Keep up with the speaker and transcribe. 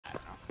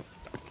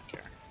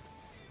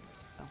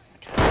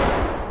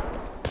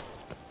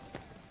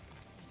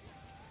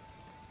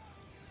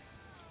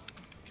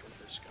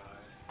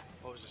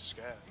Oh, it was a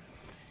scav.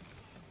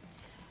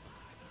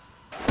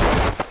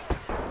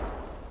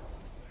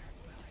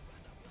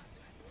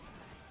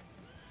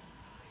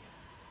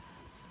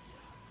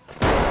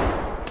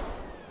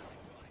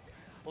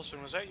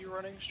 Listen, was that you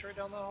running straight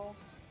down the hall?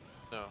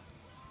 No.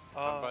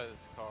 I'm by this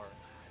car.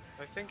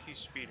 I think he's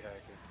speed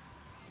hacking.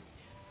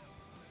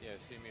 Yeah,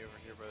 see me over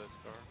here by this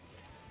car?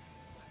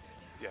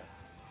 Yeah.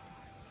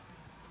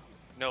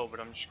 No, but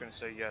I'm just gonna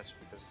say yes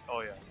because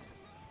oh yeah.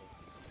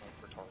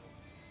 I'm retarded.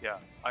 Yeah,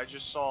 I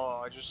just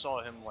saw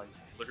him like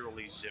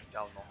literally zip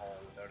down the hall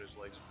without his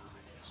legs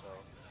moving, so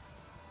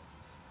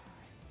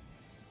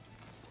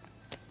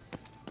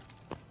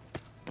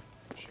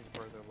pushing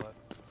further left.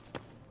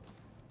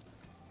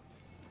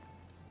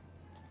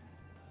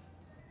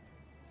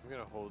 I'm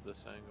gonna hold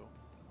this angle.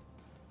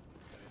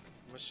 Okay.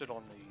 I'm gonna sit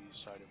on the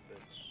side of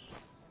this.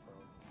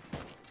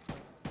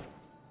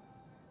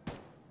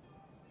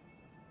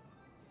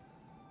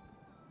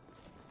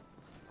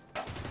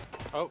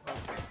 Oh,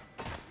 okay.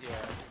 Yeah, I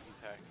think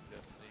he's hacking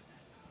Destiny.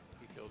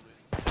 He killed me.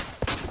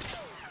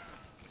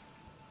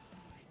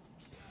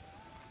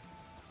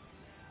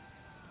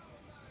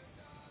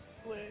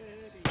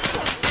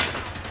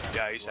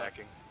 Yeah, he's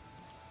hacking.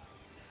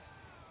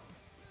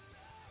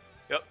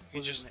 Yep,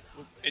 he just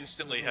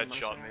instantly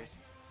headshot me.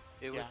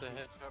 It was a headshot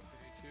for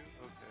you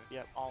too? Okay.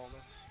 Yep, all of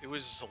us. It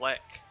was Zleck.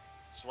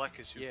 Zleck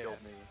is who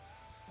killed me.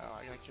 Oh,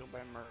 I got killed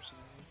by a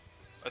mercenary.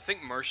 I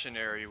think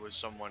Mercenary was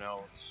someone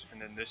else,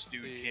 and then this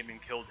dude came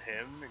and killed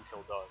him and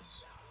killed us.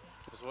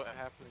 Because what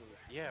happened was,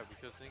 yeah,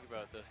 because think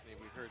about Destiny,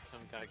 we heard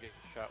some guy get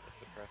shot with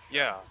suppression.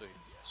 Yeah,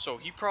 so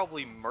he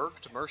probably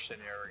murked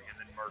Mercenary and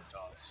then murked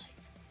us.